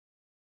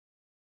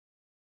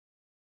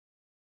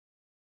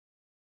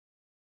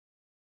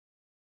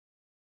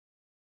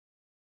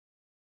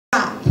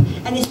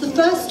And it's the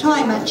first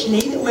time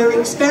actually that we're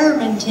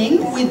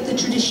experimenting with the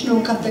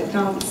traditional Kathak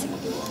dance.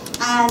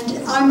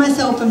 And I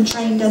myself am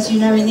trained, as you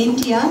know, in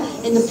India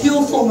in the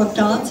pure form of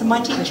dance, and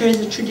my teacher is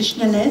a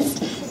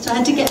traditionalist, so I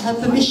had to get her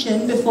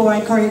permission before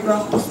I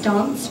choreographed this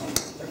dance.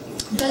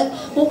 But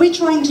what we're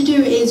trying to do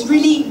is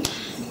really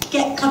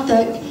get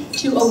Kathak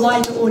to a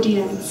wider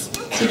audience.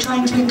 So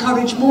trying to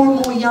encourage more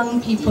and more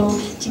young people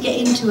to get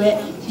into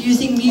it,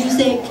 using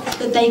music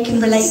that they can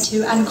relate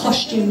to and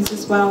costumes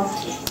as well.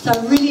 So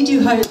I really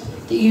do hope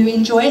that you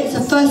enjoy it. It's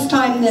the first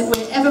time that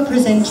we're ever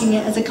presenting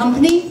it as a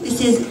company. This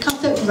is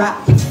Kathak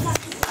Rap.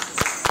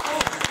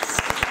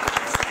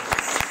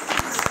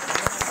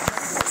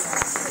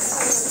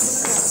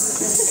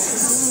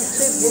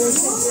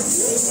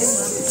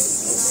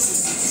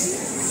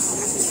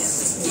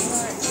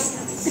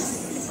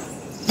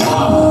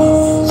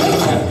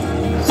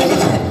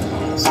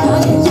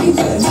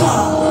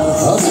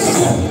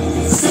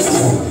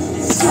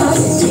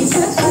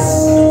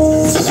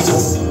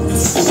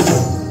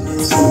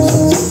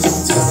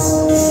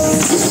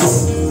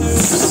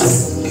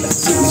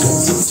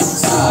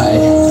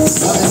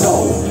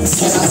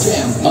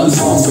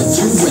 Along with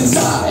you and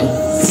I,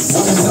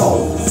 wanna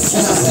know,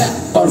 can I step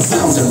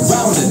around and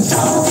round and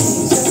down?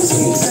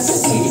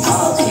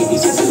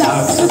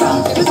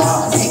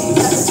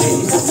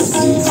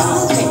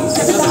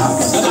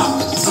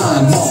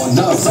 I'm on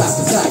a rap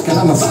attack and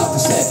I'm about to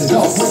set it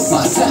off with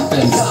my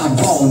tapping. I'm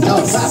on a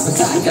rap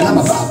attack and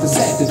I'm about to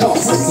set it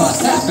off with my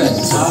tapping.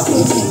 I'ma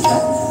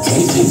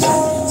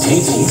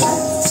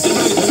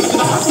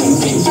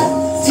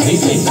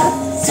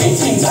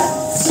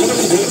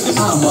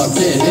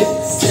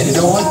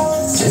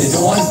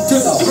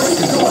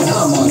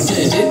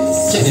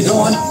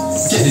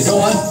get it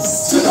on,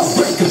 to the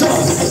break of dawn.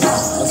 I'ma get it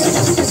on,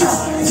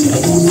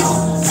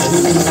 to the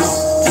break of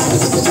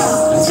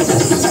dawn.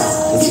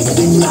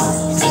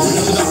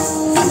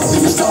 I'ma be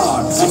a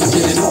star, I'ma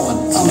get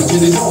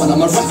it on,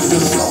 I'ma write it in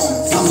a song.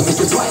 I'ma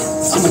make it right,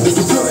 I'ma make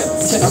it good.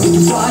 Can I make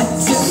you fly?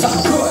 Yes, I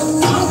could.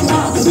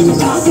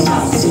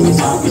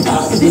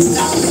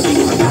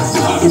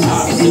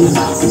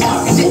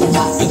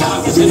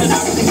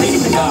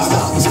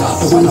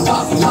 Stop it when I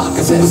pop and lock.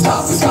 I said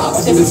stop,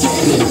 if it's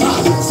getting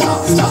hot.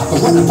 Stop it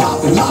when I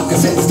pop and lock. I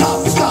said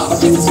stop,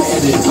 if it's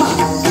getting hot.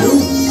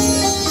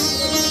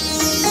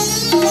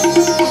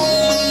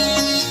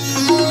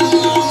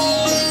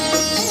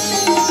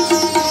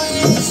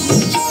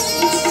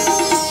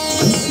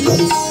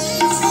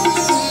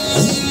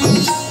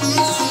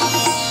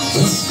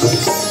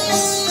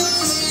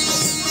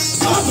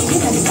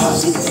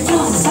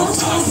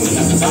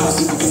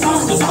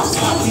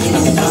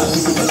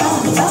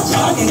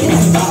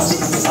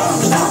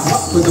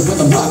 Rock with the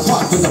rhythm,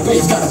 rock with the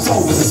bass, gotta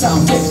flow with the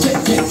sound.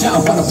 Get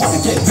down, wanna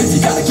get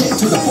busy, gotta get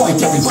to the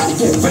point. Everybody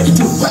get ready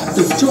to rap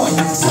this joint.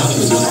 Will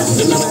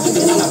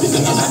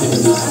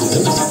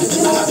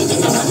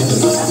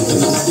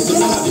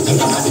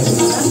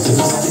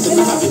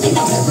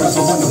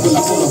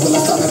I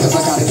stop it? Cause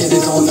I gotta get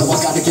it on. No, I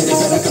gotta get it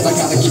better. Cause I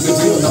gotta keep it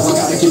real. No, I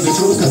gotta keep it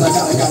true. Cause I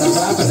gotta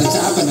rap and a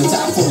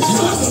tap for you.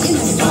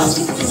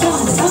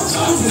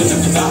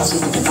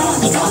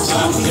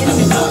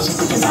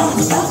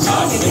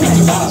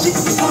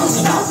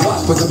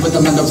 Rock with the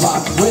rhythm and the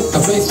rock with the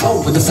bass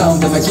flow with the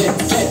sound and the get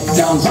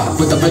down. Rock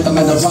with the rhythm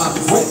and the rock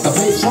with the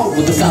bass flow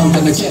with the sound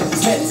and the get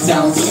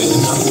down.